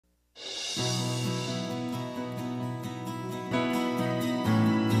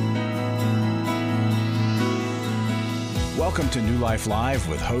Welcome to New Life Live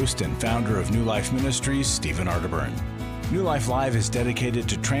with host and founder of New Life Ministries, Stephen Arterburn. New Life Live is dedicated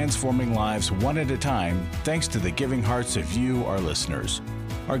to transforming lives one at a time, thanks to the giving hearts of you, our listeners.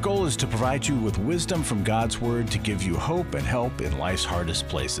 Our goal is to provide you with wisdom from God's Word to give you hope and help in life's hardest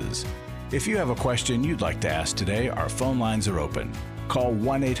places. If you have a question you'd like to ask today, our phone lines are open. Call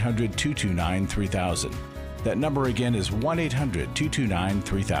 1-800-229-3000. That number again is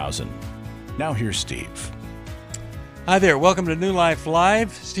 1-800-229-3000. Now here's Steve. Hi there. Welcome to New Life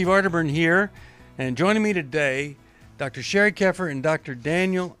Live. Steve Arterburn here. And joining me today, Dr. Sheri Keffer and Dr.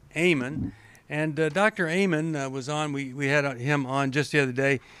 Daniel Amen. And Dr. Amen was on. We had him on just the other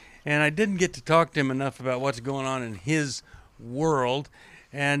day. And I didn't get to talk to him enough about what's going on in his world.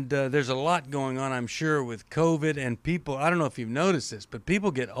 And there's a lot going on, I'm sure, with COVID and people. I don't know if you've noticed this, but people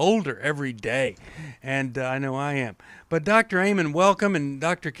get older every day. And I know I am. But Dr. Amen, welcome. And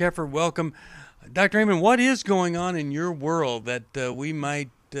Dr. Keffer, welcome. Dr. Amen, what is going on in your world that we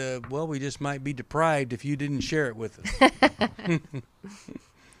might, we just might be deprived if you didn't share it with us?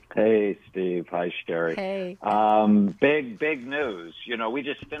 Hey, Steve. Hi, Sheri. Hey. Big news. You know, we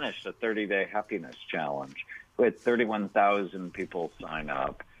just finished a 30-day happiness challenge. We had 31,000 people sign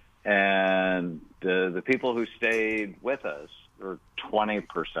up, and the people who stayed with us were 20%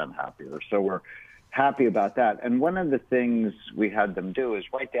 happier. So we're happy about that. And one of the things we had them do is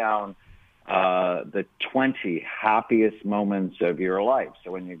write down the 20 happiest moments of your life.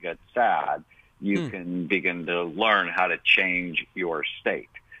 So when you get sad, you can begin to learn how to change your state.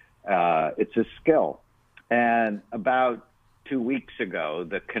 It's a skill. And about 2 weeks ago,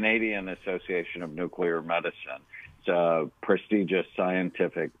 the Canadian Association of Nuclear Medicine, it's a prestigious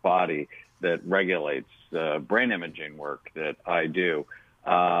scientific body that regulates the brain imaging work that I do,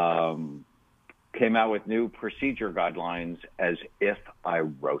 came out with new procedure guidelines as if I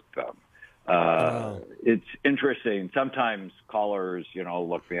wrote them. It's interesting. Sometimes callers,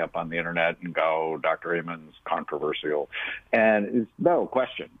 look me up on the internet and go, Dr. Amen's controversial. And it's no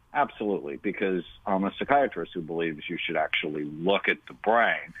question, absolutely, because I'm a psychiatrist who believes you should actually look at the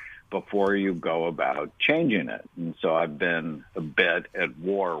brain before you go about changing it. And so I've been a bit at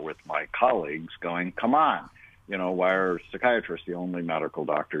war with my colleagues going, come on, why are psychiatrists the only medical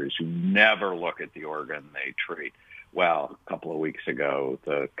doctors who never look at the organ they treat? Well, a couple of weeks ago,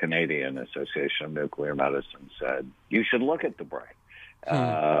 the Canadian Association of Nuclear Medicine said you should look at the brain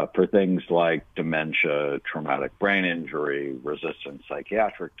for things like dementia, traumatic brain injury, resistant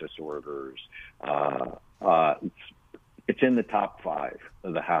psychiatric disorders. It's in the top 5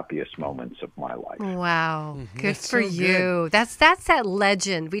 of the happiest moments of my life. Wow. Good That's for so you. good. That's that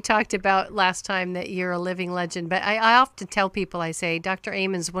legend. We talked about last time that you're a living legend, but I often tell people, I say, Dr.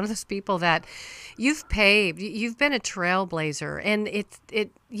 Amen's one of those people that you've paved. You've been a trailblazer, and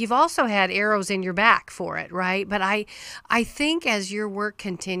you've also had arrows in your back for it, right? But I think as your work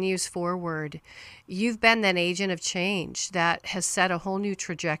continues forward, you've been that agent of change that has set a whole new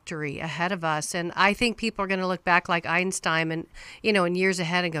trajectory ahead of us. And I think people are going to look back like Einstein and, in years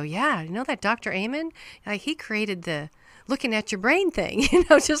ahead and go, yeah, that Dr. Amen, he created the looking at your brain thing,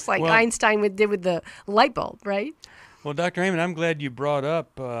 just like Einstein did with the light bulb, right? Well, Dr. Amen, I'm glad you brought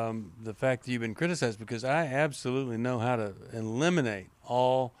up the fact that you've been criticized, because I absolutely know how to eliminate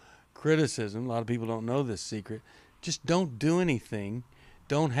all criticism. A lot of people don't know this secret. Just don't do anything.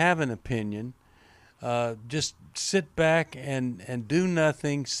 Don't have an opinion. Just sit back and do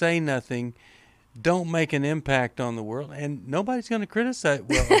nothing, say nothing. Don't make an impact on the world, and nobody's going to criticize.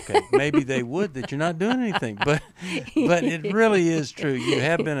 Well, okay, maybe they would that you're not doing anything, but it really is true. You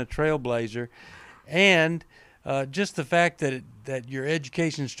have been a trailblazer, and just the fact that your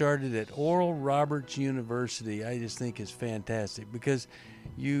education started at Oral Roberts University, I just think is fantastic, because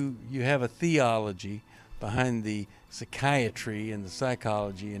you have a theology behind the psychiatry and the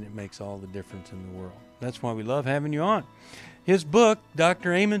psychology, and it makes all the difference in the world. That's why we love having you on. His book,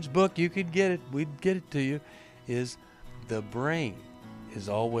 Dr. Amen's book, you could get it, we'd get it to you, is The Brain is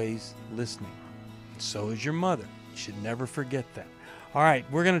Always Listening. So is your mother. You should never forget that. All right,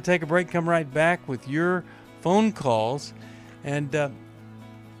 we're going to take a break, come right back with your phone calls, and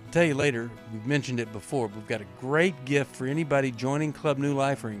tell you later, we've mentioned it before, but we've got a great gift for anybody joining Club New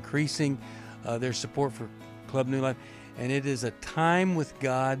Life or increasing their support for Club New Life, and it is a Time with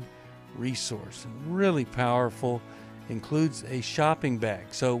God resource, really powerful. Includes a shopping bag,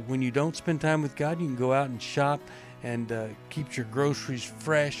 so when you don't spend time with God, you can go out and shop and keep your groceries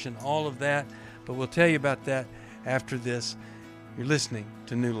fresh and all of that. But we'll tell you about that after this. You're listening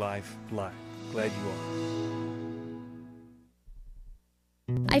to New Life Live. Glad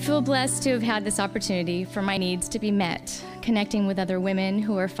you are. I feel blessed to have had this opportunity for my needs to be met, connecting with other women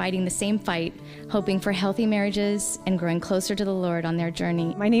who are fighting the same fight, hoping for healthy marriages and growing closer to the Lord on their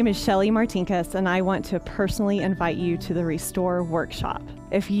journey. My name is Sheri Martinkus, and I want to personally invite you to the Restore Workshop.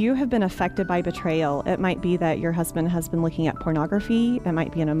 If you have been affected by betrayal, it might be that your husband has been looking at pornography, it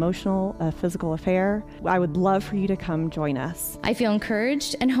might be an emotional, physical affair. I would love for you to come join us. I feel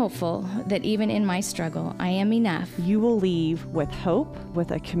encouraged and hopeful that even in my struggle, I am enough. You will leave with hope,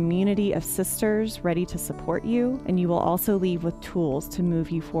 with a community of sisters ready to support you, and you will also leave with tools to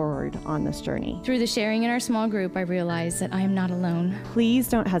move you forward on this journey. Through the sharing in our small group, I realize that I am not alone. Please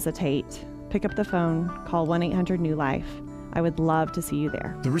don't hesitate. Pick up the phone, call 1-800-NEW-LIFE. I would love to see you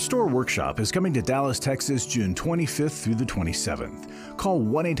there. The Restore Workshop is coming to Dallas, Texas, June 25th through the 27th. Call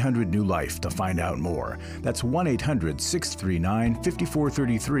 1-800-NEW-LIFE to find out more. That's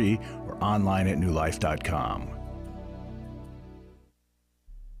 1-800-639-5433 or online at newlife.com.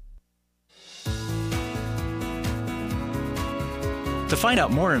 To find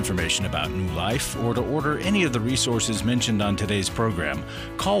out more information about New Life or to order any of the resources mentioned on today's program,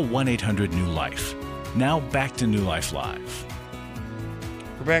 call 1-800-NEW-LIFE. Now back to New Life Live.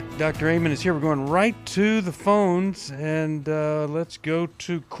 We're back. Dr. Amen is here. We're going right to the phones, and let's go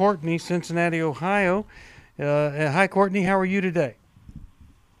to Courtney, Cincinnati, Ohio. Hi, Courtney. How are you today?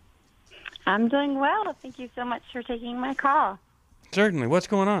 I'm doing well. Thank you so much for taking my call. Certainly. What's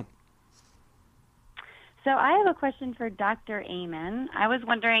going on? So I have a question for Dr. Amen. I was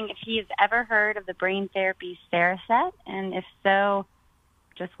wondering if he's ever heard of the brain therapy Cereset, and if so,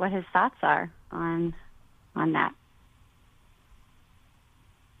 just what his thoughts are on that.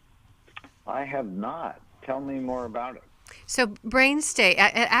 I have not. Tell me more about it. So brain state,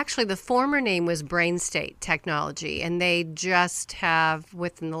 actually the former name was Brain State Technology, and they just have,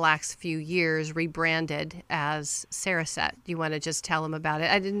 within the last few years, rebranded as Cereset. Do you want to just tell them about it?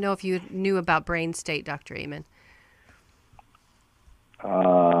 I didn't know if you knew about Brain State, Dr. Amen.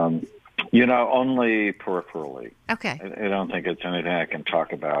 Only peripherally. Okay. I don't think it's anything I can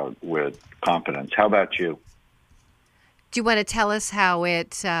talk about with confidence. How about you? Do you want to tell us how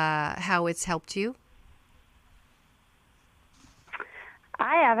it's helped you?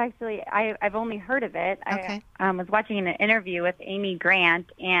 I have actually. I've only heard of it. Okay. I was watching an interview with Amy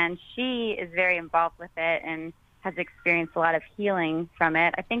Grant, and she is very involved with it and has experienced a lot of healing from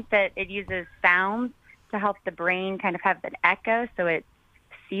it. I think that it uses sounds to help the brain kind of have an echo, so it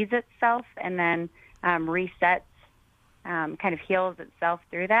sees itself and then resets, kind of heals itself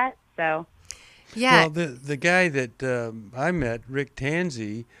through that. So, yeah. Well, the guy that I met, Rick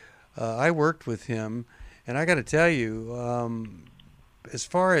Tansey, I worked with him, and I got to tell you, as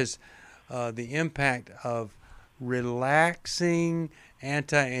far as the impact of relaxing,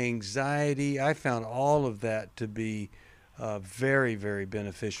 anti-anxiety, I found all of that to be very, very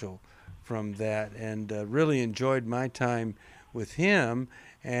beneficial from that, and really enjoyed my time with him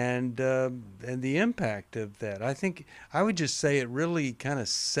and the impact of that. I think I would just say it really kind of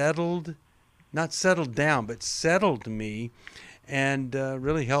not settled down, but settled me and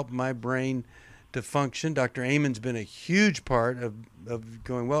really helped my brain to function. Dr. Amen's been a huge part of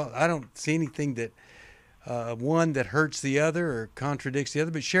going, well, I don't see anything that one that hurts the other or contradicts the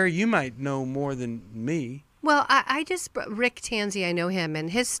other. But Sheri, you might know more than me. Well, Rick Tansey, I know him, and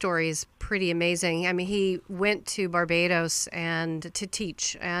his story is pretty amazing. I mean, he went to Barbados to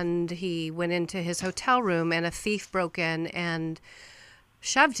teach, and he went into his hotel room, and a thief broke in and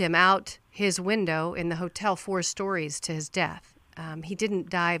shoved him out his window in the hotel 4 stories to his death. He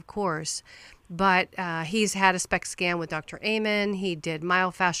didn't die, of course, but he's had a SPECT scan with Dr. Amen. He did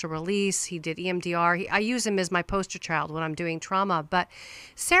myofascial release. He did EMDR. I use him as my poster child when I'm doing trauma. But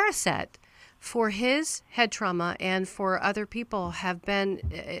Cereset, for his head trauma and for other people, have been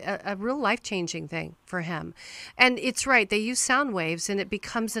a real life-changing thing for him. And it's right, they use sound waves, and it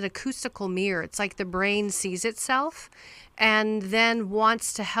becomes an acoustical mirror. It's like the brain sees itself and then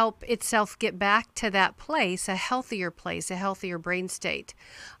wants to help itself get back to that place, a healthier brain state.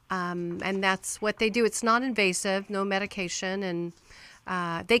 And that's what they do. It's non-invasive, no medication, and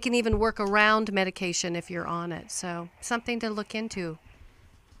they can even work around medication if you're on it. So something to look into.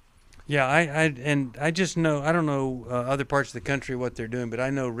 Yeah, I just know, I don't know other parts of the country what they're doing, but I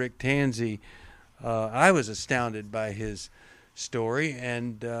know Rick Tansey, I was astounded by his story,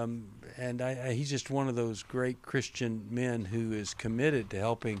 and he's just one of those great Christian men who is committed to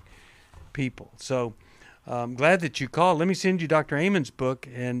helping people. So I'm glad that you called. Let me send you Dr. Amen's book,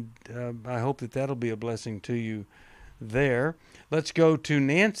 and I hope that that'll be a blessing to you there. Let's go to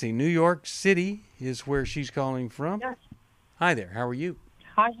Nancy. New York City is where she's calling from. Yes. Hi there. How are you?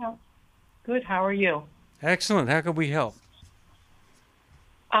 Hi, good. How are you? Excellent. How can we help?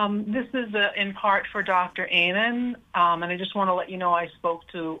 This is in part for Dr. Amen, and I just want to let you know I spoke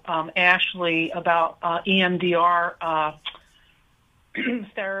to Ashley about EMDR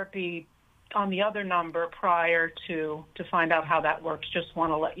therapy on the other number prior to find out how that works. Just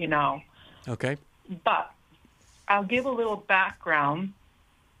want to let you know. Okay. But I'll give a little background,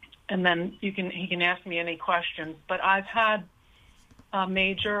 and then he can ask me any questions. But I've had a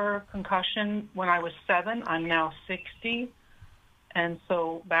major concussion when I was 7. I'm now 60. And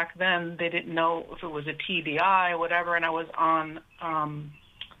so back then they didn't know if it was a TBI or whatever, and I was on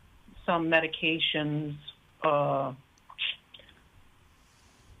some medications.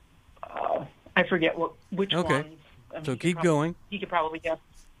 I forget which okay. ones. So keep going. You could probably guess.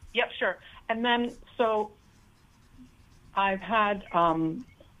 Yep, sure. And then so I've had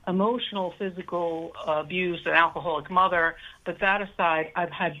emotional, physical abuse, an alcoholic mother, but that aside,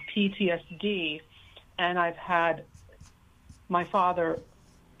 I've had PTSD, and I've had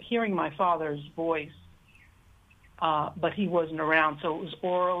hearing my father's voice, but he wasn't around, so it was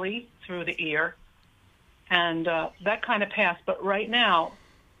orally through the ear, and that kind of passed. But right now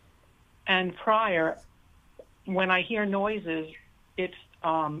and prior, when I hear noises, it's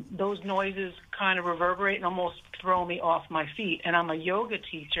those noises kind of reverberate and almost throw me off my feet. And I'm a yoga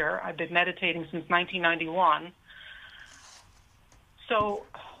teacher. I've been meditating since 1991. So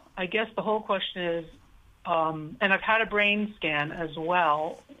I guess the whole question is, and I've had a brain scan as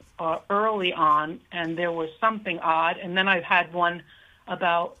well early on, and there was something odd. And then I've had one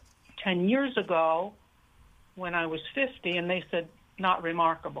about 10 years ago when I was 50, and they said not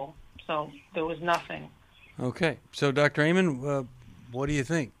remarkable. So there was nothing. Okay. So, Dr. Amen, what do you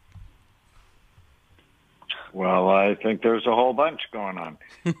think? Well, I think there's a whole bunch going on.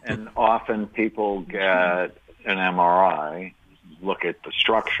 And often people get an MRI, look at the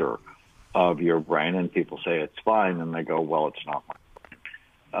structure of your brain, and people say it's fine, and they go, well, it's not my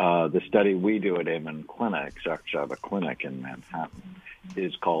brain. The study we do at Amen Clinics, actually I have a clinic in Manhattan,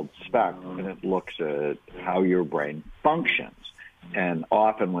 is called SPEC, and it looks at how your brain functions. And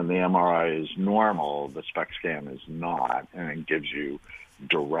often when the MRI is normal, the SPEC scan is not, and it gives you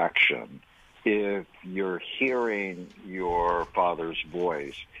direction. If you're hearing your father's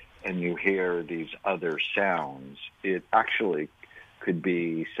voice and you hear these other sounds, it actually could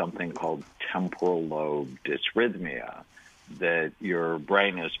be something called temporal lobe dysrhythmia, that your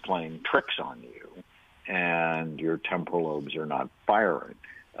brain is playing tricks on you and your temporal lobes are not firing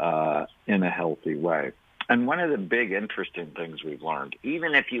in a healthy way. And one of the big interesting things we've learned,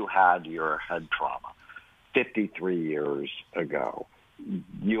 even if you had your head trauma 53 years ago,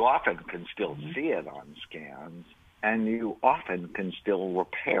 you often can still see it on scans, and you often can still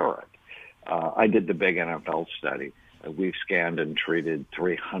repair it. I did the big NFL study. We've scanned and treated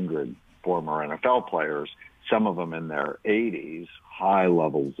 300 former NFL players, some of them in their 80s, high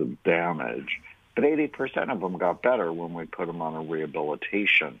levels of damage, but 80% of them got better when we put them on a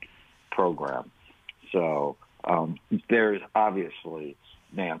rehabilitation program. So there's obviously,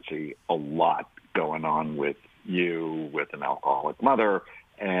 Nancy, a lot going on with you, with an alcoholic mother,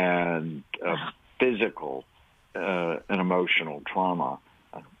 and physical and emotional trauma.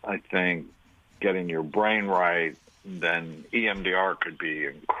 I think getting your brain right, then EMDR could be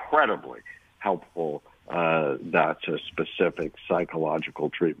incredibly helpful. That's a specific psychological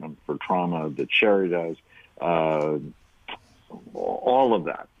treatment for trauma that Sheri does. All of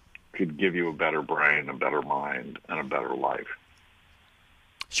that could give you a better brain, a better mind, and a better life.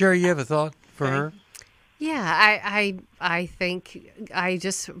 Sheri, you have a thought for her? Yeah, I think I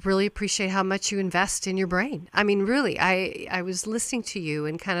just really appreciate how much you invest in your brain. I mean, really, I was listening to you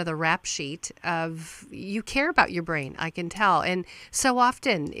and kind of the rap sheet of you care about your brain, I can tell. And so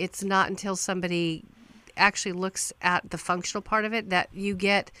often it's not until somebody actually looks at the functional part of it that you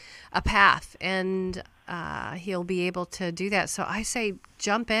get a path, and he'll be able to do that. So I say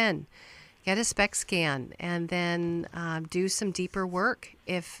jump in. Get a SPEC scan, and then do some deeper work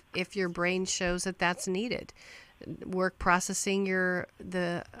if your brain shows that that's needed. Work processing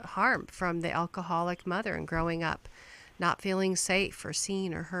the harm from the alcoholic mother and growing up, not feeling safe or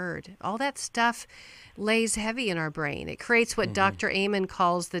seen or heard. All that stuff lays heavy in our brain. It creates what Dr. Amen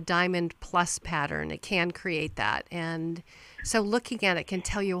calls the diamond plus pattern. It can create that. And so looking at it can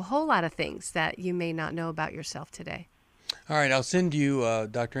tell you a whole lot of things that you may not know about yourself today. All right, I'll send you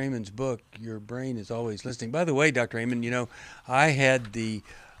Dr. Amen's book, Your Brain is Always Listening. By the way, Dr. Amen, you know, I had the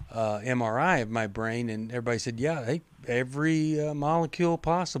MRI of my brain, and everybody said, yeah, hey, every molecule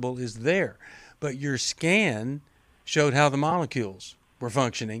possible is there. But your scan showed how the molecules were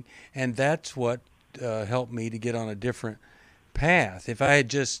functioning, and that's what helped me to get on a different path. If I had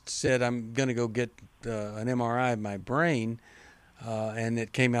just said I'm going to go get an MRI of my brain, and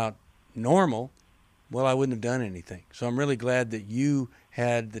it came out normal, well, I wouldn't have done anything. So I'm really glad that you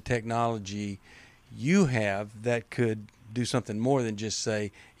had the technology you have that could do something more than just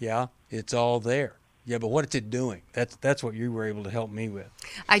say, yeah, it's all there. Yeah, but what's it doing? That's what you were able to help me with.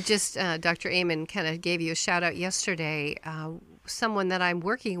 I just, Dr. Amen kind of gave you a shout out yesterday. Someone that I'm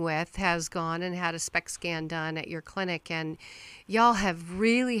working with has gone and had a SPECT scan done at your clinic, and y'all have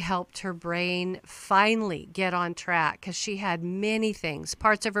really helped her brain finally get on track, because she had many things.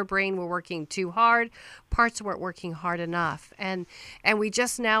 Parts of her brain were working too hard, parts weren't working hard enough. And we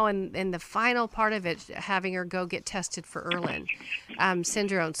just now, in the final part of it, having her go get tested for Erlin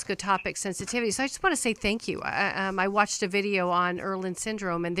syndrome, scotopic sensitivity. So I just want to say thank you. I watched a video on Erlin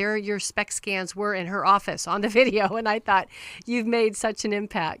syndrome, and there your SPECT scans were in her office on the video, and I thought, you've made such an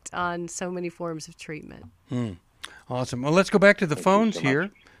impact on so many forms of treatment. Awesome. Well, let's go back to the phones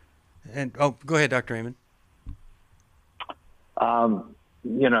here. And go ahead, Dr. Amen.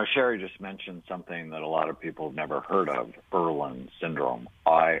 Sheri just mentioned something that a lot of people have never heard of, Erlin syndrome,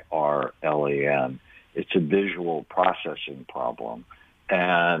 IRLEN. It's a visual processing problem.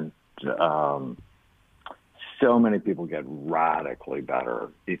 And so many people get radically better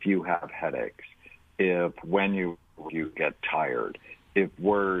if you have headaches, when you get tired, if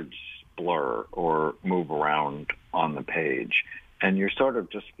words blur or move around on the page, and you sort of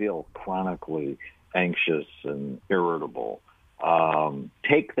just feel chronically anxious and irritable.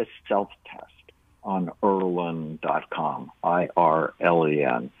 Take the self-test on Erlen.com,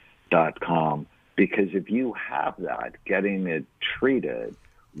 IRLEN.com, because if you have that, getting it treated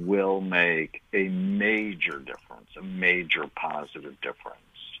will make a major difference, a major positive difference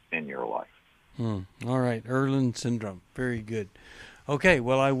in your life. All right, Erlin syndrome. Very good. Okay,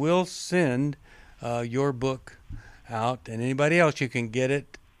 well, I will send your book out, and anybody else, you can get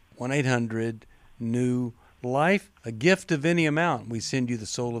it, 1-800-NEW-LIFE, a gift of any amount. We send you The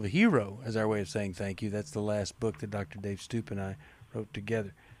Soul of a Hero as our way of saying thank you. That's the last book that Dr. Dave Stoop and I wrote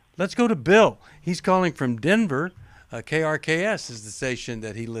together. Let's go to Bill. He's calling from Denver. KRKS is the station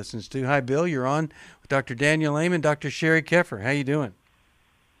that he listens to. Hi, Bill. You're on with Dr. Daniel Amen, Dr. Sheri Keffer. How you doing?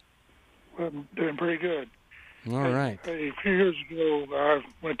 I'm doing pretty good. All right. A few years ago, I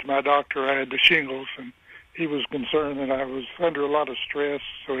went to my doctor. I had the shingles, and he was concerned that I was under a lot of stress,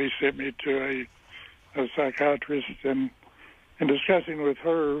 so he sent me to a psychiatrist. And in discussing with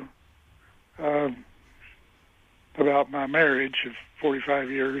her about my marriage of 45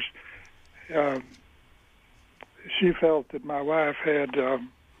 years, she felt that my wife had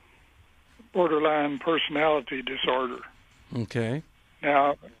borderline personality disorder. Okay.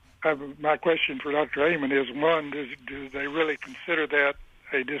 Now, my question for Dr. Amen is, one, do they really consider that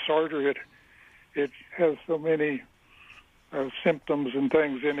a disorder? It has so many symptoms and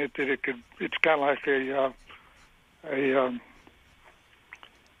things in it that it's kind of like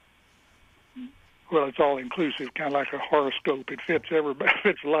well, it's all inclusive, kind of like a horoscope. It fits everybody,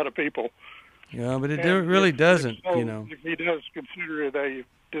 fits a lot of people. Yeah, but it really doesn't, you know. If he does consider it a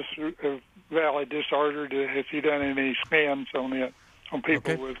valid disorder, has he done any scans on it, on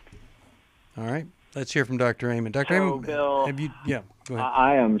people with? All right. Let's hear from Dr. Amen. Dr. Amen, Bill, have you? Yeah, go ahead.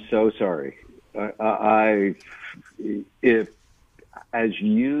 I am so sorry. If, as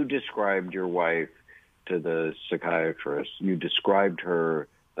you described your wife to the psychiatrist, you described her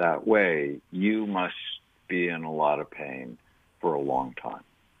that way, you must be in a lot of pain for a long time.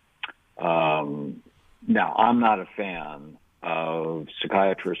 Now, I'm not a fan of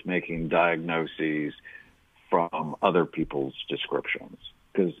psychiatrists making diagnoses from other people's descriptions,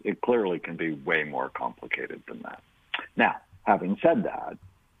 because it clearly can be way more complicated than that. Now, having said that,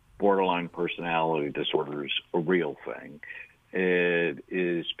 borderline personality disorder is a real thing. It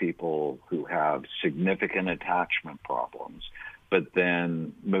is people who have significant attachment problems, but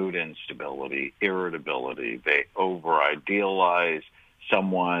then mood instability, irritability. They over-idealize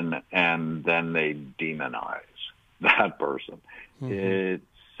someone and then they demonize that person. Mm-hmm. It's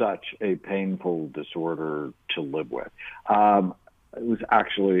such a painful disorder to live with. It was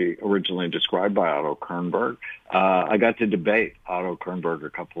actually originally described by Otto Kernberg. I got to debate Otto Kernberg a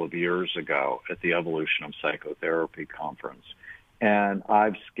couple of years ago at the Evolution of Psychotherapy conference. And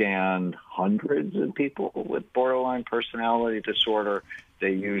I've scanned hundreds of people with borderline personality disorder.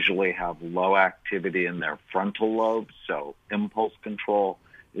 They usually have low activity in their frontal lobes, so impulse control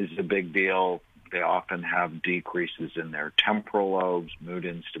is a big deal. They often have decreases in their temporal lobes, mood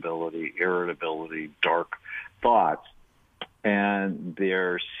instability, irritability, dark thoughts. And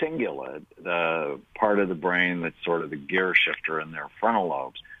their cingulate, the part of the brain that's sort of the gear shifter in their frontal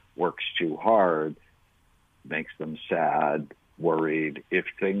lobes, works too hard, makes them sad, worried. If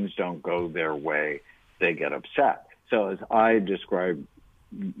things don't go their way, they get upset. So as I describe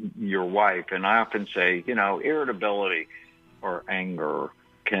your wife, and I often say, irritability or anger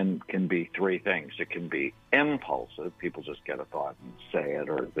can be three things. It can be impulsive. People just get a thought and say it,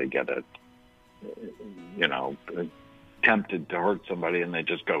 or they get tempted to hurt somebody and they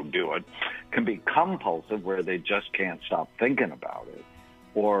just go do it. It can be compulsive, where they just can't stop thinking about it.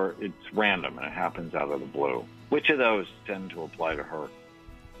 Or it's random and it happens out of the blue. Which of those tend to apply to her?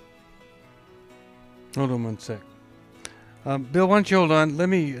 Hold on one sec. Bill, why don't you hold on? Let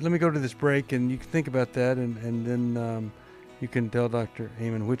me go to this break, and you can think about that, and then you can tell Dr.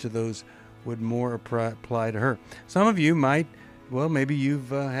 Amen which of those would more apply to her. Some of you might, maybe you've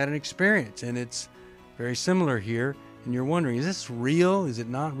had an experience, and it's very similar here, and you're wondering, is this real? Is it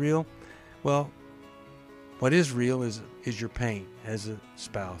not real? Well, what is real is your pain as a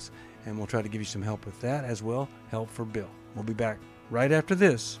spouse, and we'll try to give you some help with that as well, help for Bill. We'll be back right after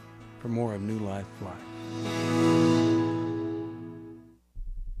this for more of New Life Live.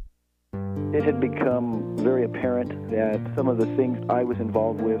 It had become very apparent that some of the things I was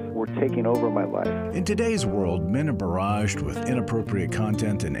involved with were taking over my life. In today's world, men are barraged with inappropriate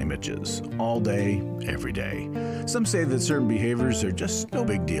content and images all day, every day. Some say that certain behaviors are just no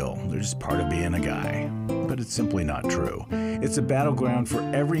big deal. They're just part of being a guy. But it's simply not true. It's a battleground for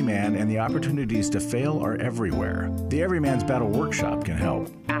every man, and the opportunities to fail are everywhere. The Everyman's Battle Workshop can help.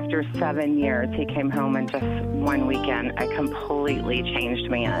 After 7 years, he came home and just one weekend, a completely changed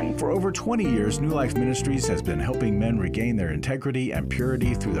man. For over 20 years, New Life Ministries has been helping men regain their integrity and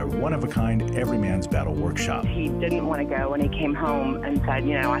purity through their one-of-a-kind Everyman's Battle Workshop. He didn't want to go, and he came home and said,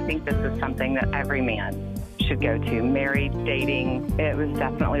 I think this is something that every man should go to. Married, dating, it was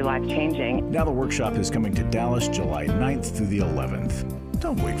definitely life-changing. Now the workshop is coming to Dallas July 9th through the 11th.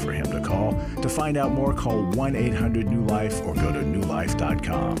 Don't wait for him to call. To find out more, call 1-800-NEW-LIFE or go to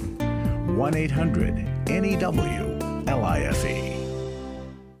newlife.com. 1-800-NEW-LIFE.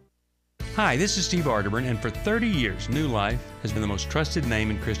 Hi, this is Steve Arterburn, and for 30 years, New Life has been the most trusted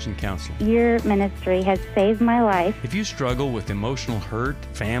name in Christian counseling. Your ministry has saved my life. If you struggle with emotional hurt,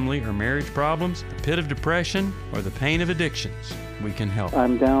 family or marriage problems, the pit of depression, or the pain of addictions, we can help.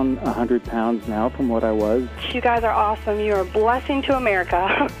 I'm down 100 pounds now from what I was. You guys are awesome. You're a blessing to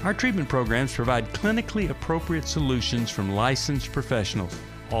America. Our treatment programs provide clinically appropriate solutions from licensed professionals,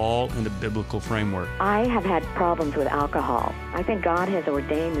 all in the biblical framework. I have had problems with alcohol. I think God has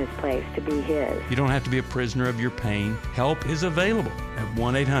ordained this place to be His. You don't have to be a prisoner of your pain. Help is available at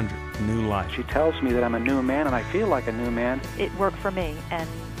 1-800-NEW-LIFE. She tells me that I'm a new man, and I feel like a new man. It worked for me, and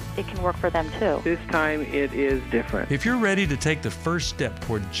it can work for them too. This time it is different. If you're ready to take the first step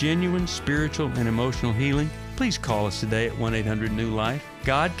toward genuine spiritual and emotional healing, please call us today at 1-800-NEW-LIFE.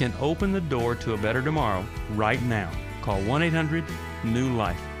 God can open the door to a better tomorrow right now. Call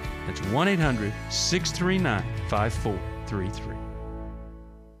 1-800-NEW-LIFE. That's 1-800-639-5433.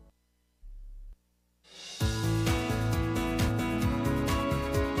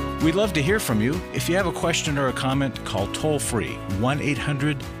 We'd love to hear from you. If you have a question or a comment, call toll-free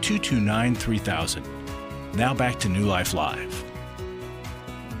 1-800-229-3000. Now back to New Life Live.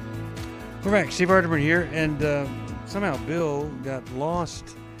 We're back. Steve Arterburn here, and somehow Bill got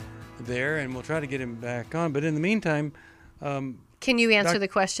lost there, and we'll try to get him back on. But in the meantime, can you answer the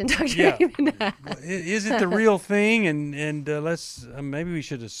question, Dr. Yeah. Is it the real thing? And let's maybe we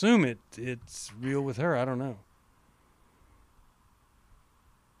should assume it's real with her. I don't know.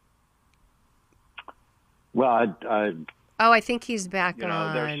 Well, I think he's back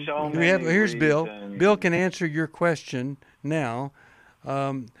on. There's so many Here's Bill. reasons. Bill can answer your question now.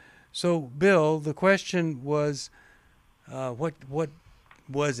 So, Bill, the question was, what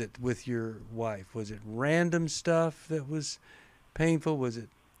was it with your wife? Was it random stuff that was painful? Was it?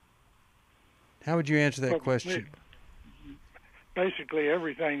 How would you answer that question? Basically,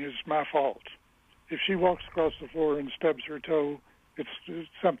 everything is my fault. If she walks across the floor and stubs her toe, it's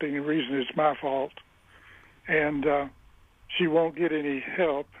something. The reason it's my fault. And she won't get any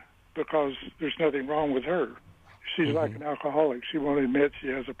help because there's nothing wrong with her. She's like an alcoholic. She won't admit she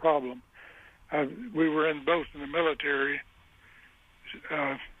has a problem. We were both in the military.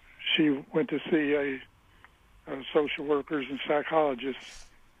 She went to see a social workers and psychologists,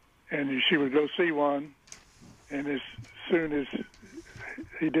 and she would go see one. And as soon as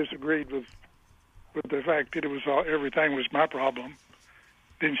he disagreed with the fact that everything was my problem,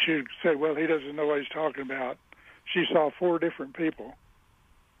 then she'd say, well, he doesn't know what he's talking about. She saw 4 different people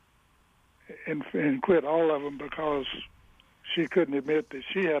and quit all of them because she couldn't admit that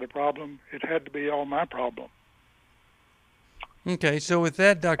she had a problem. It had to be all my problem. Okay, so with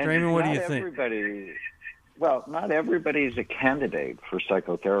that, Dr. Amen, what do you think? Not everybody is a candidate for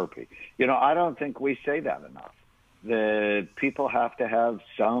psychotherapy. I don't think we say that enough. that people have to have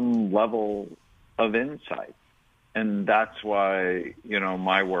some level of insight. And that's why,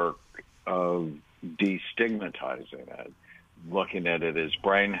 my work of destigmatizing it, looking at it as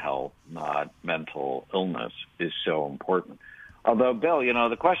brain health, not mental illness, is so important. Although, Bill,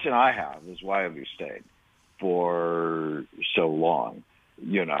 the question I have is, why have you stayed for so long?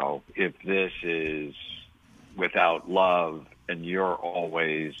 If this is without love and you're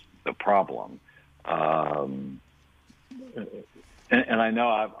always the problem. And I know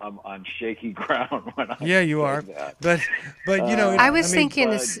I'm on shaky ground when I you are. that. But I was thinking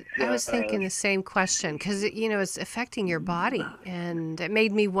the same question, because it's affecting your body, and it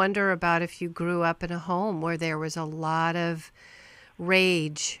made me wonder about if you grew up in a home where there was a lot of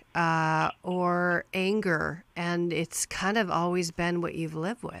rage or anger, and it's kind of always been what you've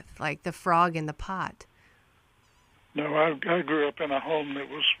lived with, like the frog in the pot. No, I grew up in a home that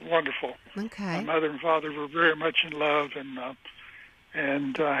was wonderful. Okay. My mother and father were very much in love,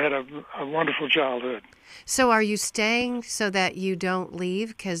 and I had a wonderful childhood. So are you staying so that you don't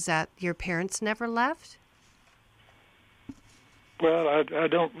leave because your parents never left? Well, I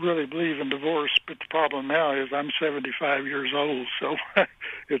don't really believe in divorce, but the problem now is I'm 75 years old, so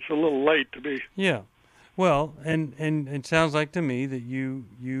it's a little late to be. Yeah. Well, and it sounds like to me that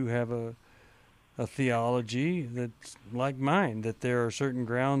you have a theology that's like mine, that there are certain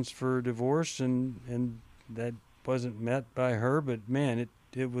grounds for divorce, and that wasn't met by her, but man,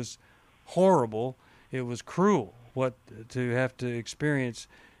 it was horrible. It was cruel to have to experience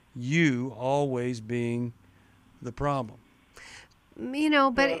you always being the problem. But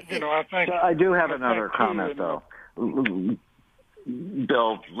I think I do have another comment, though.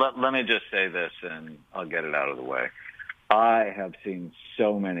 Bill, let me just say this, and I'll get it out of the way. I have seen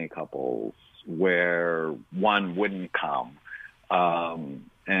so many couples where one wouldn't come,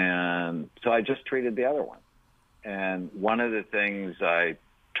 and so I just treated the other one. And one of the things I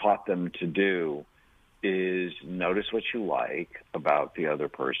taught them to do is notice what you like about the other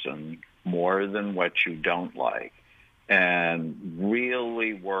person more than what you don't like, and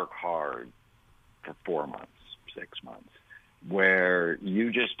really work hard for 4 months, 6 months, where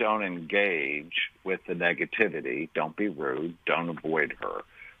you just don't engage with the negativity. Don't be rude. Don't avoid her.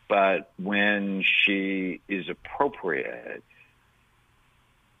 But when she is appropriate,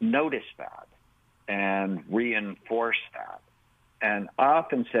 notice that and reinforce that. And I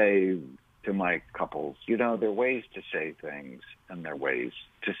often say to my couples, there are ways to say things and there are ways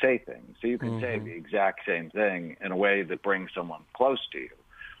to say things. So you can say the exact same thing in a way that brings someone close to you.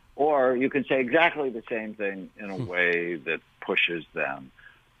 Or you can say exactly the same thing in a way that pushes them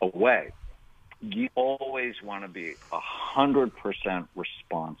away. You always want to be 100%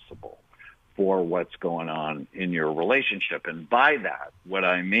 responsible for what's going on in your relationship. And by that, what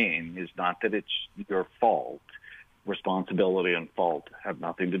I mean is not that it's your fault. Responsibility and fault have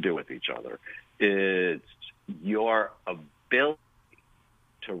nothing to do with each other. It's your ability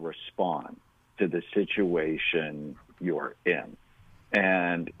to respond to the situation you're in.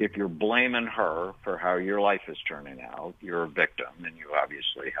 And if you're blaming her for how your life is turning out, you're a victim, and you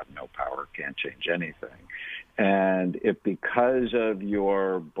obviously have no power, can't change anything. And if because of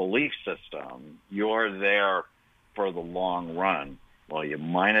your belief system, you're there for the long run, well, you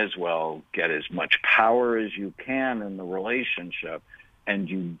might as well get as much power as you can in the relationship, and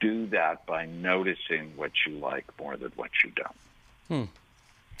you do that by noticing what you like more than what you don't.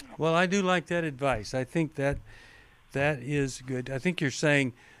 Well, I do like that advice. I think that is good. I think you're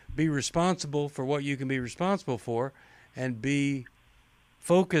saying be responsible for what you can be responsible for, and be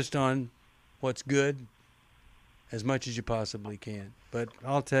focused on what's good as much as you possibly can. But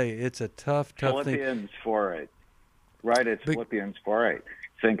I'll tell you, it's a tough Philippians 4:8. Right, it's Philippians 4:8.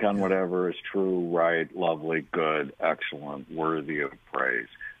 Think on whatever is true, right, lovely, good, excellent, worthy of praise.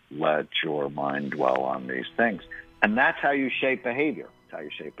 Let your mind dwell on these things. And that's how you shape behavior. It's how you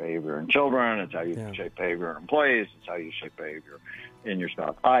shape behavior in children. It's how you shape behavior in employees. It's how you shape behavior in your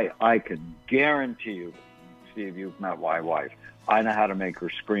spouse. I can guarantee you, Steve, you've met my wife. I know how to make her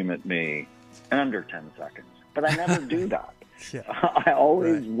scream at me in under 10 seconds. But I never do that. I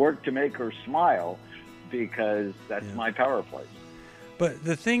always work to make her smile, because that's my power place. But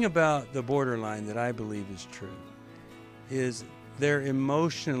the thing about the borderline that I believe is true is they're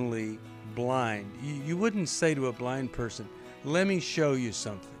emotionally blind. You wouldn't say to a blind person, let me show you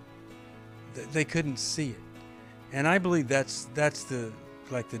something. They couldn't see it. And I believe that's the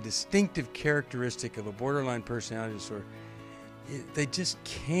distinctive characteristic of a borderline personality disorder. They just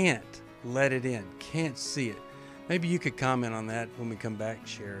can't let it in, can't see it. Maybe you could comment on that when we come back,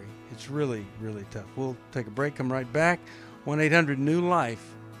 Sheri. It's really, really tough. We'll take a break, come right back.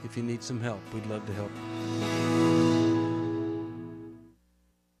 1-800-NEW-LIFE if you need some help. We'd love to help you.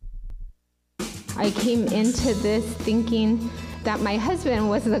 I came into this thinking that my husband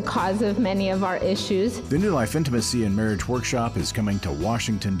was the cause of many of our issues. The New Life Intimacy and Marriage Workshop is coming to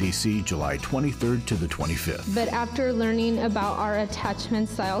Washington, D.C., July 23rd to the 25th. But after learning about our attachment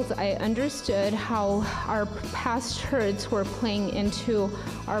styles, I understood how our past hurts were playing into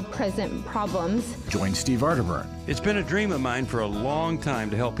our present problems. Join Steve Arterburn. It's been a dream of mine for a long time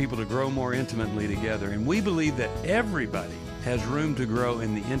to help people to grow more intimately together, and we believe that everybody has room to grow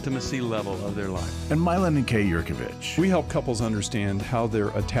in the intimacy level of their life. And Mylan and Kay Yurkovich. We help couples understand how their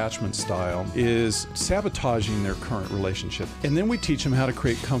attachment style is sabotaging their current relationship. And then we teach them how to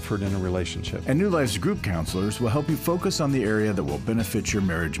create comfort in a relationship. And New Life's group counselors will help you focus on the area that will benefit your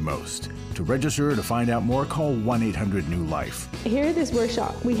marriage most. To register or to find out more, call 1-800-NEW-LIFE. Here at this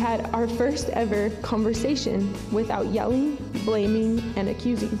workshop, we had our first ever conversation without yelling, blaming, and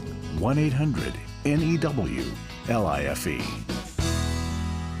accusing. 1-800-NEW-LIFE.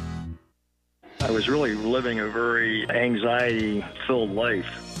 I was really living a very anxiety-filled life.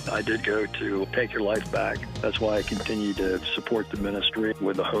 I did go to Take Your Life Back. That's why I continue to support the ministry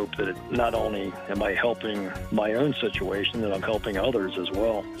with the hope that not only am I helping my own situation, that I'm helping others as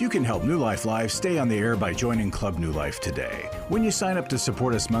well. You can help New Life Live stay on the air by joining Club New Life today. When you sign up to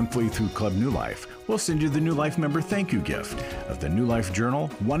support us monthly through Club New Life, we'll send you the New Life member thank you gift of the New Life Journal,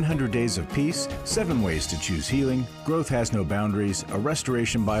 100 Days of Peace, 7 Ways to Choose Healing, Growth Has No Boundaries, a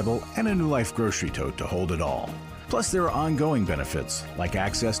Restoration Bible, and a New Life grocery tote to hold it all. Plus, there are ongoing benefits, like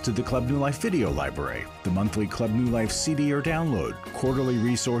access to the Club New Life video library, the monthly Club New Life CD or download, quarterly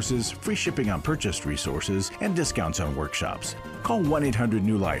resources, free shipping on purchased resources, and discounts on workshops. Call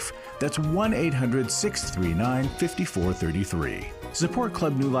 1-800-NEW-LIFE. That's 1-800-639-5433. Support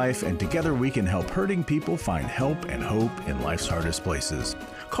Club New Life, and together we can help hurting people find help and hope in life's hardest places.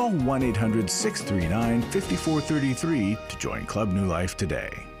 Call 1-800-639-5433 to join Club New Life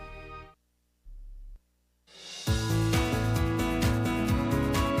today.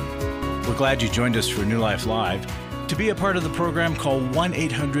 We're glad you joined us for New Life Live. To be a part of the program, call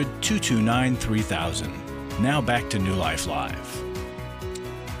 1-800-229-3000. Now back to New Life Live.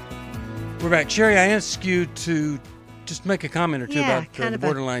 We're back. Sheri, I asked you to just make a comment or two about the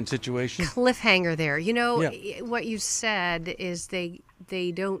borderline situation. Cliffhanger there. You know, what you said is they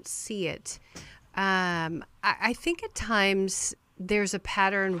don't see it. I think at times there's a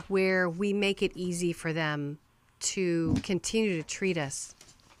pattern where we make it easy for them to continue to treat us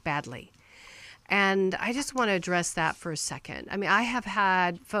badly. And I just want to address that for a second. I mean, I have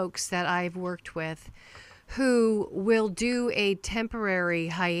had folks that I've worked with who will do a temporary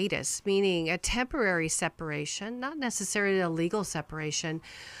hiatus, meaning a temporary separation, not necessarily a legal separation,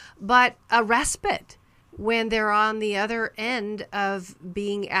 but a respite when they're on the other end of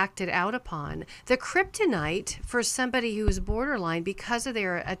being acted out upon. The kryptonite for somebody who is borderline because of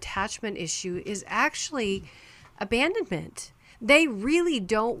their attachment issue is actually abandonment. They really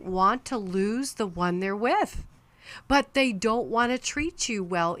don't want to lose the one they're with, but they don't want to treat you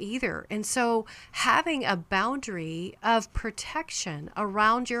well either. And so having a boundary of protection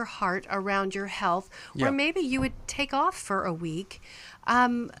around your heart, around your health, where maybe you would take off for a week,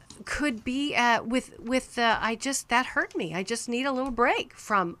 could be that hurt me. I just need a little break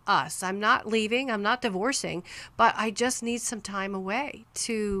from us. I'm not leaving. I'm not divorcing, but I just need some time away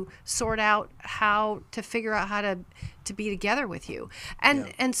to sort out how to figure out how to be together with you.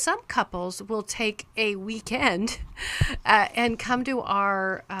 And some couples will take a weekend and come to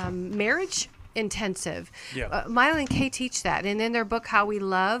our marriage intensive. Mylan and Kay teach that. And in their book, How We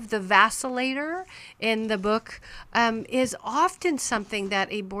Love, the vacillator in the book is often something that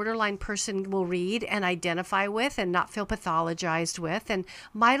a borderline person will read and identify with and not feel pathologized with. And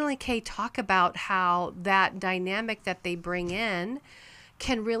Mylan and Kay talk about how that dynamic that they bring in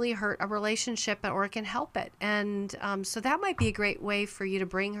can really hurt a relationship or it can help it. And so that might be a great way for you to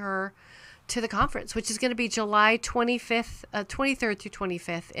bring her to the conference, which is going to be July 23rd through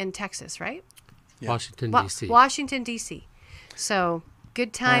 25th in Texas, right? Washington, D.C. Washington, D.C. So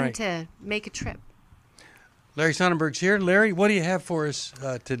good time to make a trip. Larry Sonnenberg's here. Larry, what do you have for us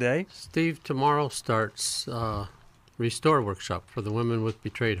today? Steve, tomorrow starts Restore Workshop for the women with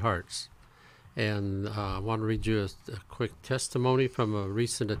betrayed hearts. And I want to read you a quick testimony from a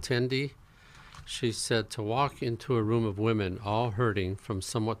recent attendee. She said, to walk into a room of women all hurting from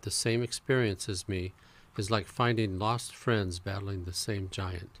somewhat the same experience as me is like finding lost friends battling the same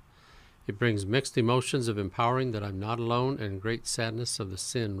giant. It brings mixed emotions of empowering that I'm not alone and great sadness of the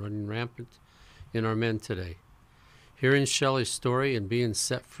sin running rampant in our men today. Hearing Shelley's story and being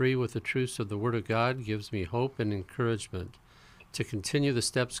set free with the truths of the Word of God gives me hope and encouragement to continue the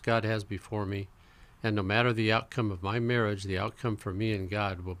steps God has before me, and no matter the outcome of my marriage, the outcome for me and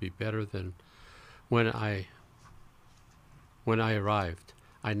God will be better than when I arrived.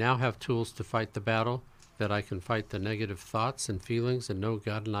 I now have tools to fight the battle, that I can fight the negative thoughts and feelings, and know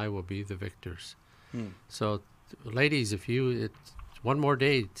God and I will be the victors. So, ladies, it's one more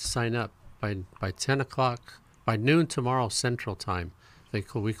day to sign up by 10 o'clock, by noon tomorrow Central Time.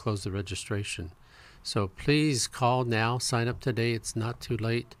 We close the registration. So please call now, sign up today. It's not too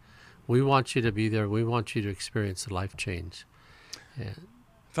late. We want you to be there. We want you to experience a life change.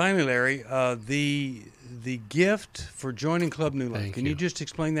 Finally, Larry, the gift for joining Club New Life. Can you just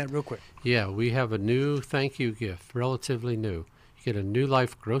explain that real quick? Yeah, we have a new thank you gift, relatively new. You get a New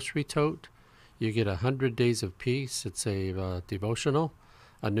Life grocery tote. You get 100 Days of Peace. It's a devotional,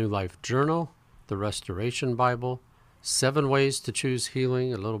 a New Life journal, the Restoration Bible, 7 Ways to Choose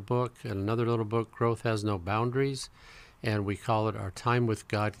Healing, a little book, and another little book, Growth Has No Boundaries, and we call it our Time with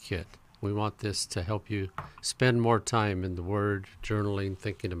God kit. We want this to help you spend more time in the Word, journaling,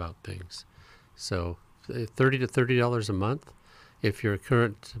 thinking about things. So $30 to $30 a month. If you're a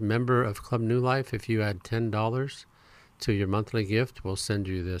current member of Club New Life, if you add $10 to your monthly gift, we'll send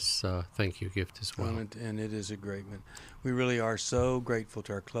you this thank you gift as well. And it is a great one. We really are so grateful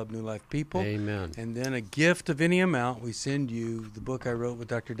to our Club New Life people. Amen. And then a gift of any amount, we send you the book I wrote with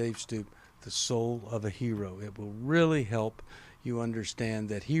Dr. Dave Stoop, The Soul of a Hero. It will really help you understand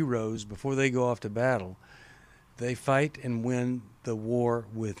that heroes, before they go off to battle, they fight and win the war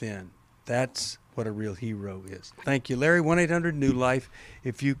within. That's what a real hero is. Thank you, Larry. 1-800-NEW-LIFE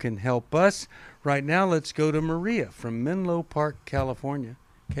if you can help us. Right now, let's go to Maria from Menlo Park, California,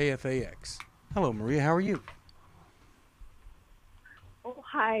 KFAX. Hello, Maria. How are you? Oh,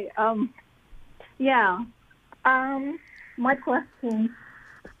 hi. My question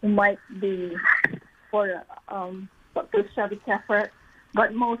might be for Dr. Sheri Keffer,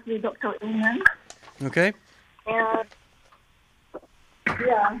 but mostly Dr. Amen. Okay. And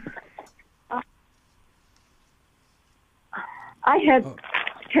I had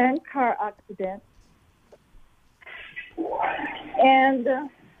 10 car accidents, and the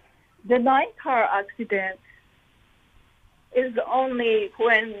 9th car accident is only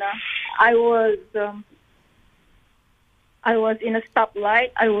when I was in a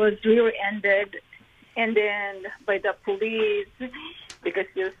stoplight. I was rear-ended, and then by the police because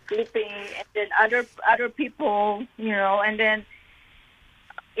you're sleeping, and then other people, and then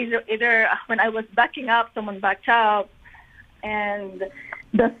either when I was backing up, someone backed up, and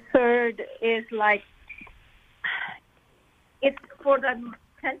the third is like it's for the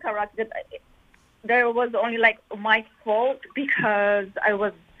 10 car accident. There was only like my fault because I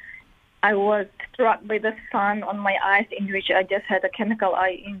was struck by the sun on my eyes, in which I just had a chemical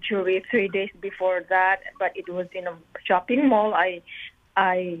eye injury 3 days before that, but it was in a shopping mall.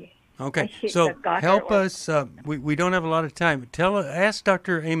 Okay, so help us. We don't have a lot of time. Ask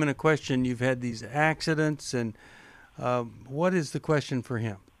Dr. Amen a question. You've had these accidents, and what is the question for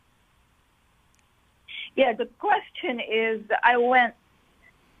him? Yeah, the question is, I went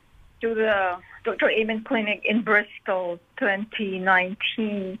to the Dr. Amen clinic in Bristol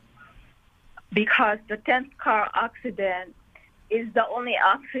 2019 because the 10th car accident is the only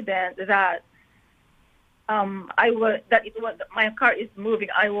accident that my car is moving.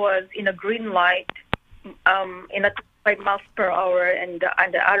 I was in a green light in a 5 miles per hour, and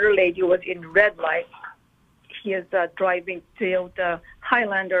the other lady was in red light. He is driving Toyota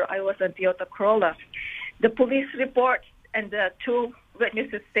Highlander. I was a Toyota Corolla. The police report and the 2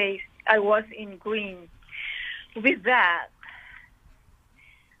 witnesses say I was in green. With that,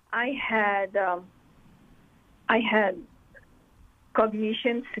 I had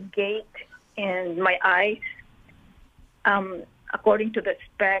cognition, gait, and my eyes, according to the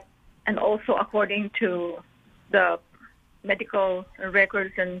spec, and also according to the medical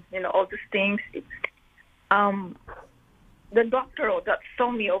records and all these things. The doctor that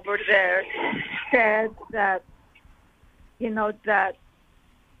saw me over there said that that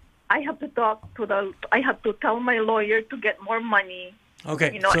I have to tell my lawyer to get more money.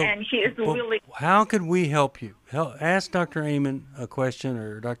 Okay, and he is willing. How could we help you? Ask Dr. Amen a question,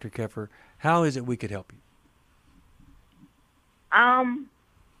 or Dr. Keffer. How is it we could help you?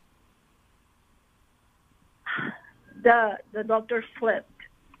 The doctor flipped.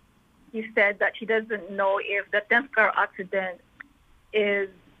 He said that he doesn't know if the 10th car accident is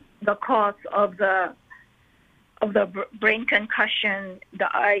the cause of the brain concussion, the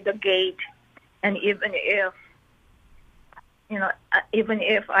eye, the gait, and even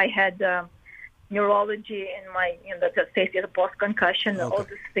if I had neurology in my, the safety of the post-concussion, all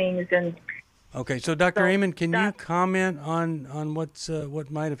these things. And okay, so Dr. Amen, can you comment on what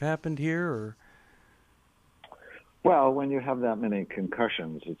might have happened here, or? Well, when you have that many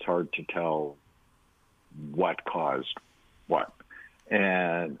concussions, it's hard to tell what caused what.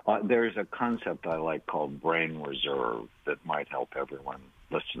 And there's a concept I like called brain reserve that might help everyone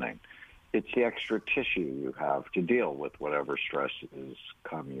listening. It's the extra tissue you have to deal with whatever stresses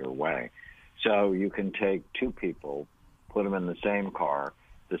come your way. So you can take two people, put them in the same car,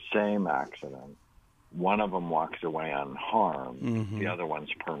 the same accident. One of them walks away unharmed. The other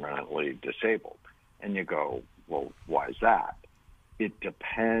one's permanently disabled. And you go, well, why is that? It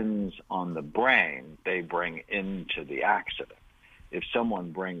depends on the brain they bring into the accident. If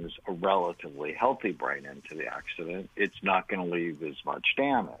someone brings a relatively healthy brain into the accident, it's not going to leave as much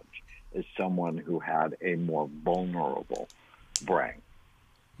damage as someone who had a more vulnerable brain.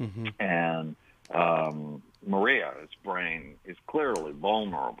 And Maria's brain is clearly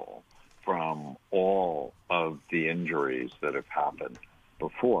vulnerable from all of the injuries that have happened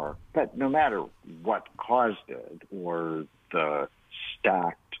before. But no matter what caused it or the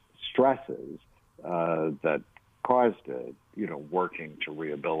stacked stresses that caused it, working to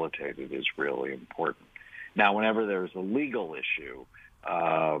rehabilitate it is really important. Now, whenever there's a legal issue,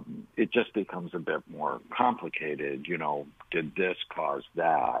 it just becomes a bit more complicated. Did this cause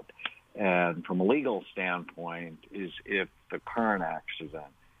that? And from a legal standpoint, is if the current accident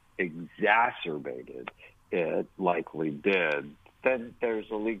exacerbated it, likely did, then there's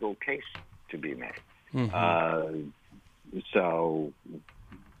a legal case to be made.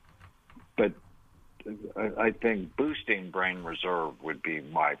 But I think boosting brain reserve would be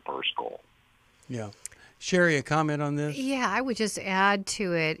my first goal. Yeah. Sheri, a comment on this? Yeah, I would just add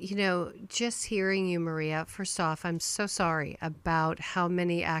to it, just hearing you, Maria, first off, I'm so sorry about how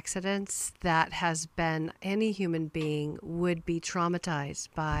many accidents that has been, any human being would be traumatized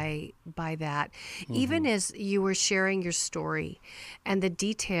by that. Even as you were sharing your story and the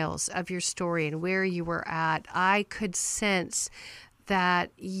details of your story and where you were at, I could sense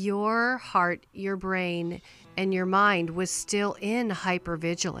that your heart, your brain, and your mind was still in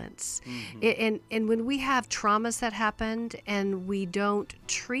hypervigilance. And when we have traumas that happened and we don't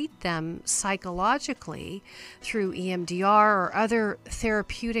treat them psychologically through EMDR or other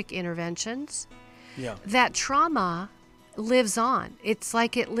therapeutic interventions, that trauma lives on. It's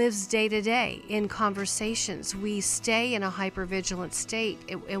like it lives day to day in conversations. We stay in a hypervigilant state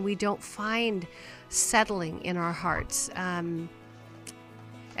and we don't find settling in our hearts.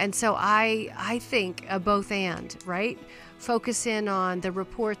 And so I think a both and, right? Focus in on the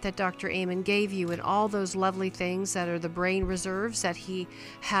report that Dr. Amen gave you and all those lovely things that are the brain reserves that he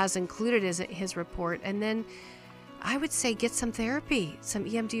has included in his report. And then I would say get some therapy, some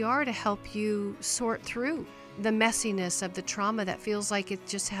EMDR to help you sort through the messiness of the trauma that feels like it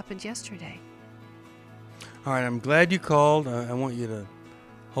just happened yesterday. All right, I'm glad you called. I want you to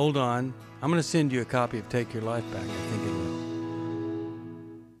hold on. I'm going to send you a copy of Take Your Life Back. I think it will.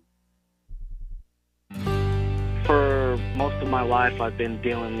 For most of my life, I've been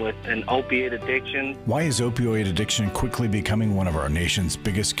dealing with an opiate addiction. Why is opioid addiction quickly becoming one of our nation's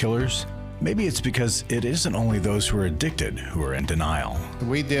biggest killers? Maybe it's because it isn't only those who are addicted who are in denial.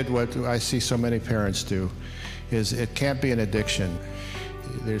 We did what I see so many parents do, is it can't be an addiction.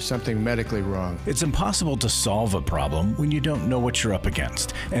 There's something medically wrong. It's impossible to solve a problem when you don't know what you're up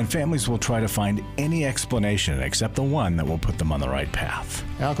against, and families will try to find any explanation except the one that will put them on the right path.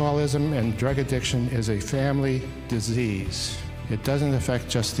 Alcoholism and drug addiction is a family disease. It doesn't affect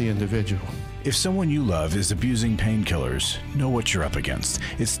just the individual. If someone you love is abusing painkillers, know what you're up against.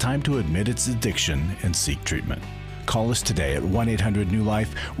 It's time to admit its addiction and seek treatment. Call us today at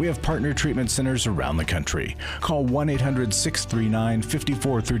 1-800-NEW-LIFE. We have partner treatment centers around the country. Call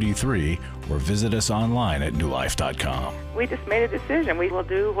 1-800-639-5433 or visit us online at newlife.com. We just made a decision. We will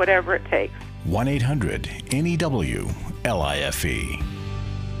do whatever it takes. 1-800-NEW-LIFE.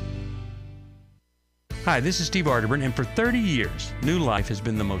 Hi, this is Steve Arterburn, and for 30 years, New Life has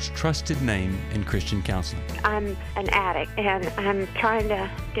been the most trusted name in Christian counseling. I'm an addict, and I'm trying to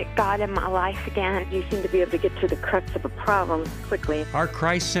get God in my life again. You seem to be able to get to the crux of a problem quickly. Our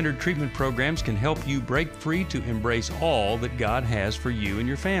Christ-centered treatment programs can help you break free to embrace all that God has for you and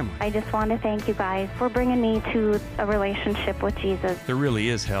your family. I just want to thank you guys for bringing me to a relationship with Jesus. There really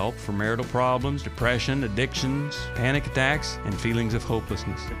is help for marital problems, depression, addictions, panic attacks, and feelings of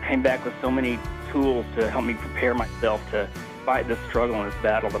hopelessness. I came back with so many tools to help me prepare myself to fight this struggle and this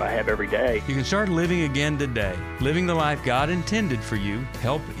battle that I have every day. You can start living again today, living the life God intended for you.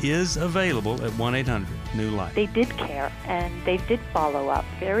 Help is available at 1-800-NEW-LIFE. They did care, and they did follow up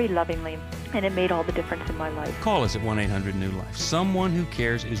very lovingly, and it made all the difference in my life. Call us at 1-800-NEW-LIFE. Someone who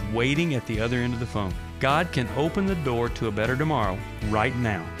cares is waiting at the other end of the phone. God can open the door to a better tomorrow right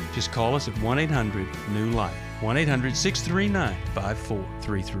now. Just call us at 1-800-NEW-LIFE.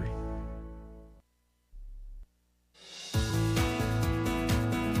 1-800-639-5433.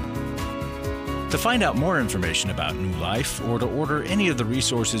 To find out more information about New Life or to order any of the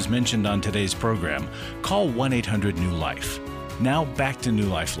resources mentioned on today's program, call 1-800-NEW-LIFE. Now back to New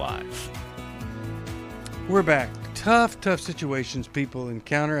Life Live. We're back. Tough situations people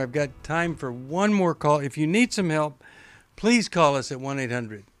encounter. I've got time for one more call. If you need some help, please call us at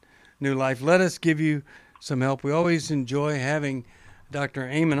 1-800-NEW-LIFE. Let us give you some help. We always enjoy having Dr.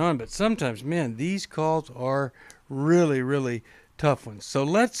 Amen on, but sometimes, man, these calls are really, really tough ones. So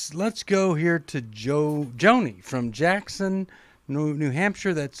let's go here to Joni from Jackson, New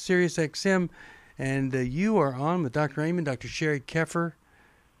Hampshire. That's Sirius XM, and you are on with Dr. Amen, Dr. Sheri Keffer.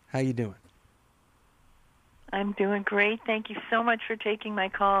 How you doing? I'm doing great. Thank you so much for taking my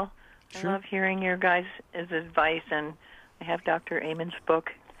call. Sure. I love hearing your guys' advice, and I have Dr. Amen's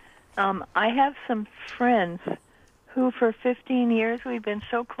book. I have some friends who for 15 years we've been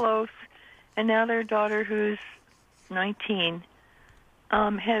so close, and now their daughter, who's 19,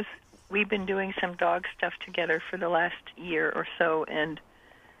 we've been doing some dog stuff together for the last year or so, and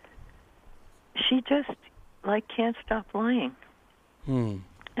she just can't stop lying.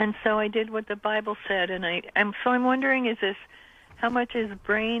 And so I did what the Bible said, and I'm wondering, how much is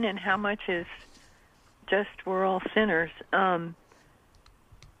brain and how much is just we're all sinners?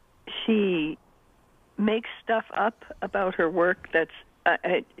 She makes stuff up about her work that's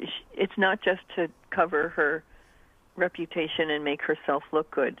it's not just to cover her reputation and make herself look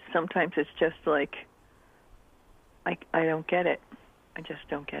good. Sometimes it's just I don't get it. I just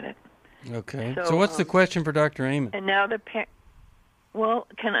don't get it. Okay. So what's the question for Dr. Amen? And now well,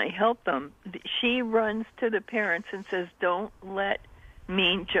 can I help them? She runs to the parents and says, "Don't let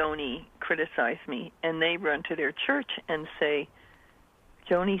mean Joni criticize me." And they run to their church and say,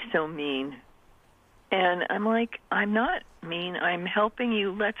 "Joni's so mean." And I'm like, "I'm not mean. I'm helping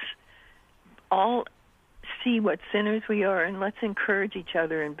you. Let's all see what sinners we are, and let's encourage each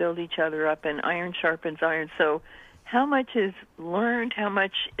other and build each other up, and iron sharpens iron." So how much is learned?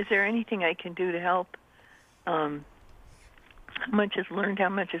 Is there anything I can do to help? How much is learned? How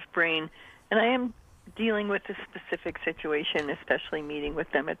much is brain? And I am dealing with a specific situation, especially meeting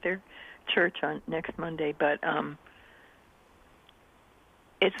with them at their church on next Monday. But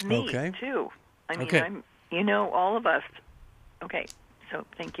it's me, too. I mean, all of us. Okay, so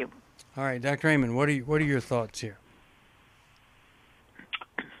thank you. All right, Dr. Amen, what are your thoughts here?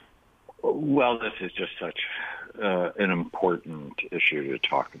 Well, this is just such an important issue to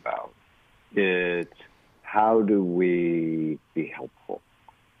talk about. It's how do we be helpful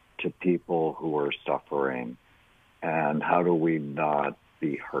to people who are suffering, and how do we not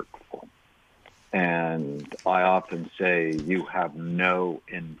be hurtful? And I often say you have no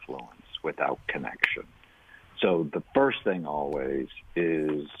influence without connection. So the first thing always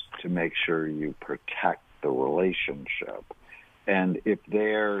is to make sure you protect the relationship. And if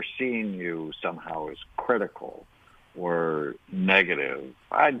they're seeing you somehow as critical or negative,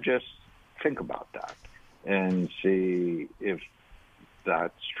 I'd just think about that and see if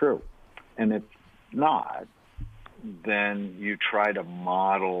that's true. And if not, then you try to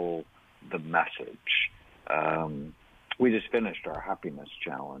model the message. We just finished our happiness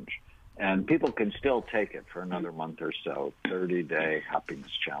challenge, and people can still take it for another month or so,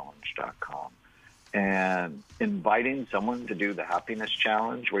 30dayhappinesschallenge.com. And inviting someone to do the happiness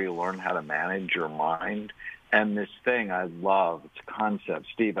challenge where you learn how to manage your mind. And this thing I love, it's a concept,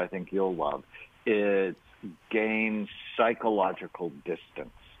 Steve, I think you'll love, it gains psychological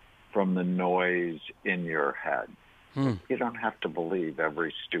distance from the noise in your head. You don't have to believe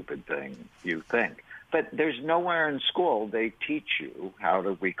every stupid thing you think. But there's nowhere in school they teach you how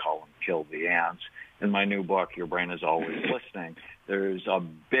to, we call them kill the ants. In my new book, Your Brain is Always Listening, there's a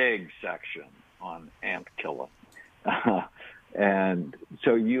big section on ant killing. And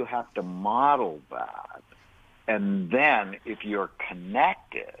so you have to model that. And then if you're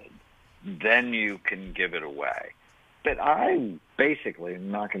connected, then you can give it away. But I basically am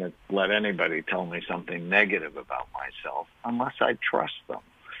not going to let anybody tell me something negative about myself unless I trust them.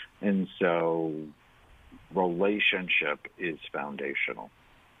 And so relationship is foundational.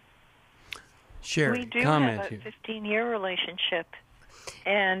 Sheri, we do comment have a here. 15-year relationship,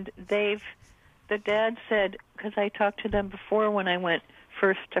 and the dad said, because I talked to them before when I went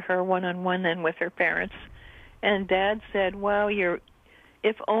first to her one-on-one, then with her parents, and Dad said, "Wow,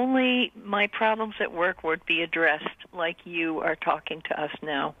 if only my problems at work would be addressed like you are talking to us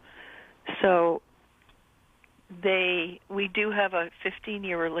now." So we do have a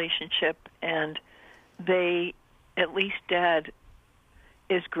 15-year relationship, and at least Dad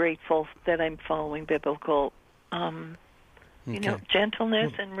is grateful that I'm following biblical, gentleness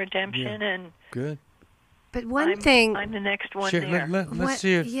and redemption. Yeah. And good. But one thing... I'm the next one there. Let's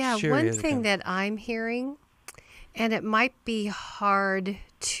see if Sheri one has a thing comment. that I'm hearing, and it might be hard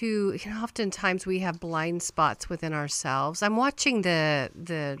to... oftentimes we have blind spots within ourselves. I'm watching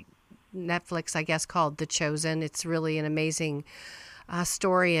the Netflix, I guess, called The Chosen. It's really an amazing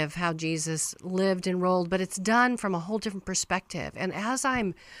story of how Jesus lived and rolled, but it's done from a whole different perspective. And as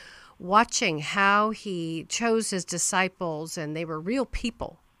I'm watching how he chose his disciples, and they were real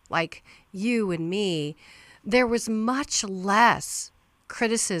people like you and me, there was much less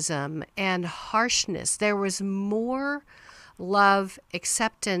criticism and harshness. There was more love,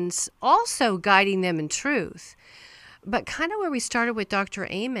 acceptance, also guiding them in truth. But kind of where we started with Dr.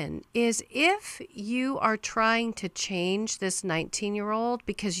 Amen is if you are trying to change this 19-year-old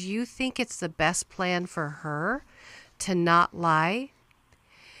because you think it's the best plan for her to not lie,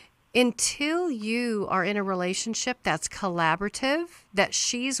 until you are in a relationship that's collaborative, that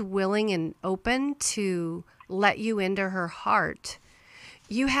she's willing and open to let you into her heart,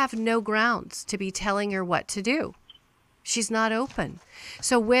 you have no grounds to be telling her what to do. She's not open.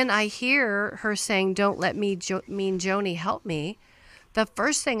 So when I hear her saying, don't let me mean Joni help me, the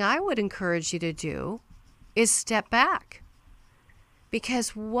first thing I would encourage you to do is step back.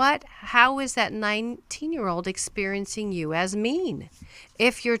 Because how is that 19-year-old experiencing you as mean?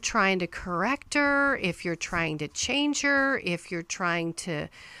 If you're trying to correct her, if you're trying to change her, if you're trying to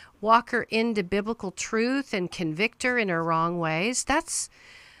walk her into biblical truth and convict her in her wrong ways, that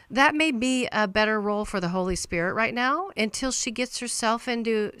may be a better role for the Holy Spirit right now until she gets herself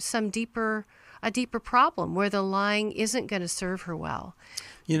into a deeper problem where the lying isn't going to serve her well.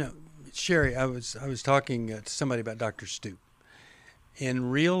 Sheri, I was talking to somebody about Dr. Stoop.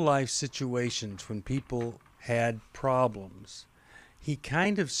 In real life situations when people had problems, he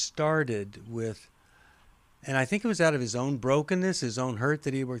kind of started with, and I think it was out of his own brokenness, his own hurt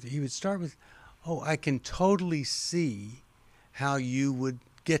that he worked. He would start with, I can totally see how you would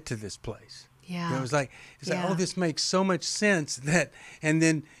get to this place. Yeah. It was like, this makes so much sense that, and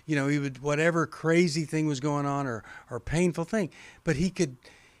then, he would, whatever crazy thing was going on or painful thing, but he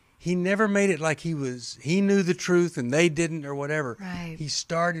never made it like he knew the truth and they didn't or whatever. Right. He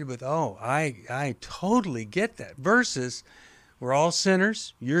started with, I totally get that, versus we're all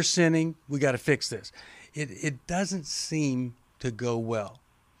sinners, you're sinning, we got to fix this. It doesn't seem to go well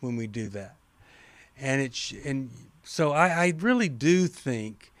when we do that. So I really do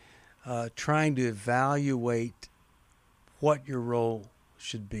think trying to evaluate what your role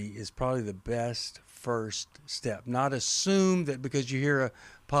should be is probably the best first step. Not assume that because you hear a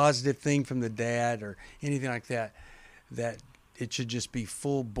positive thing from the dad or anything like that, that it should just be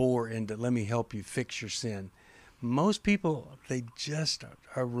full bore into let me help you fix your sin. Most people, they just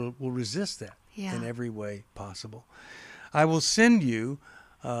will resist that in every way possible. I will send you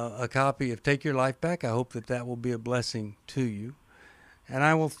a copy of Take Your Life Back. I hope that will be a blessing to you. And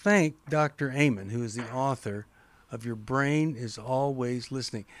I will thank Dr. Amen, who is the author of Your Brain is Always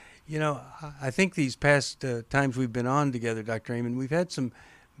Listening. I think these past times we've been on together, Dr. Amen, we've had some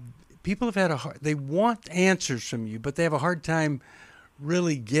people have had they want answers from you, but they have a hard time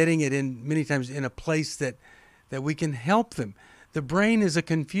really getting it in many times in a place that we can help them. The brain is a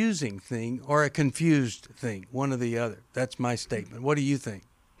confusing thing or a confused thing, one or the other. That's my statement. What do you think?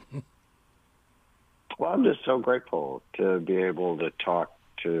 Well, I'm just so grateful to be able to talk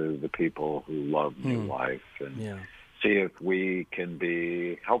to the people who love New Life and see if we can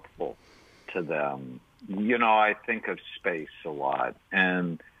be helpful to them. I think of space a lot,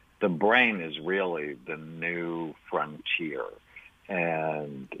 and the brain is really the new frontier.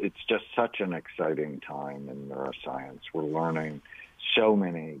 And it's just such an exciting time in neuroscience. We're learning so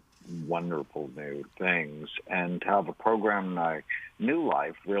many wonderful new things, and to have a program like New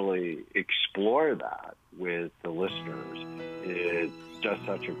Life really explore that with the listeners is just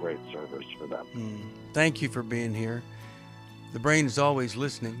such a great service for them. Thank you for being here. The brain is always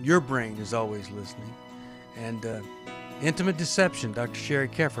listening. Your brain is always listening. And Intimate Deception, Dr.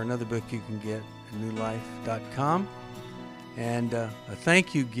 Sheri Keffer, another book you can get at newlife.com. And a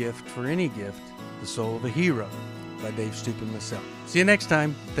thank you gift for any gift, The Soul of a Hero by Dave Stoop and myself. See you next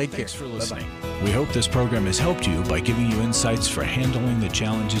time. Take care. Thanks for listening. Bye-bye. We hope this program has helped you by giving you insights for handling the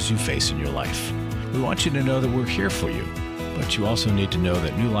challenges you face in your life. We want you to know that we're here for you, but you also need to know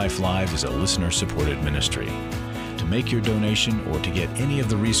that New Life Live is a listener-supported ministry. To make your donation or to get any of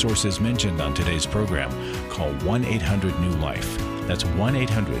the resources mentioned on today's program, call 1-800-NEW-LIFE. That's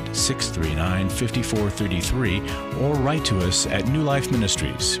 1-800-639-5433, or write to us at New Life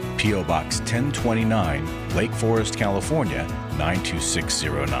Ministries, P.O. Box 1029, Lake Forest, California,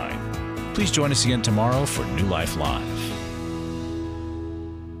 92609. Please join us again tomorrow for New Life Live.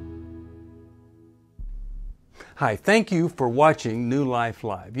 Hi, thank you for watching New Life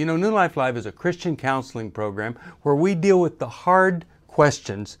Live. You know, New Life Live is a Christian counseling program where we deal with the hard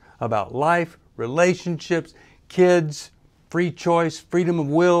questions about life, relationships, kids, free choice, freedom of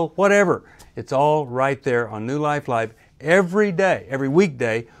will, whatever. It's all right there on New Life Live every day, every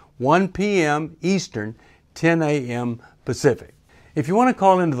weekday, 1 p.m. Eastern, 10 a.m. Pacific. If you want to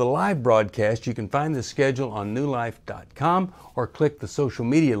call into the live broadcast, you can find the schedule on newlife.com or click the social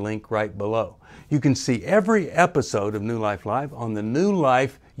media link right below. You can see every episode of New Life Live on the New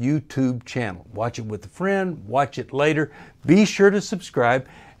Life YouTube channel. Watch it with a friend, watch it later. Be sure to subscribe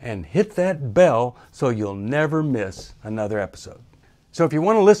and hit that bell so you'll never miss another episode. So if you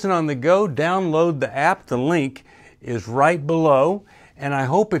want to listen on the go, download the app. The link is right below. And I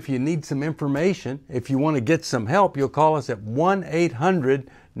hope if you need some information, if you want to get some help, you'll call us at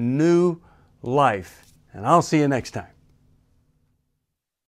 1-800-NEW-LIFE. And I'll see you next time.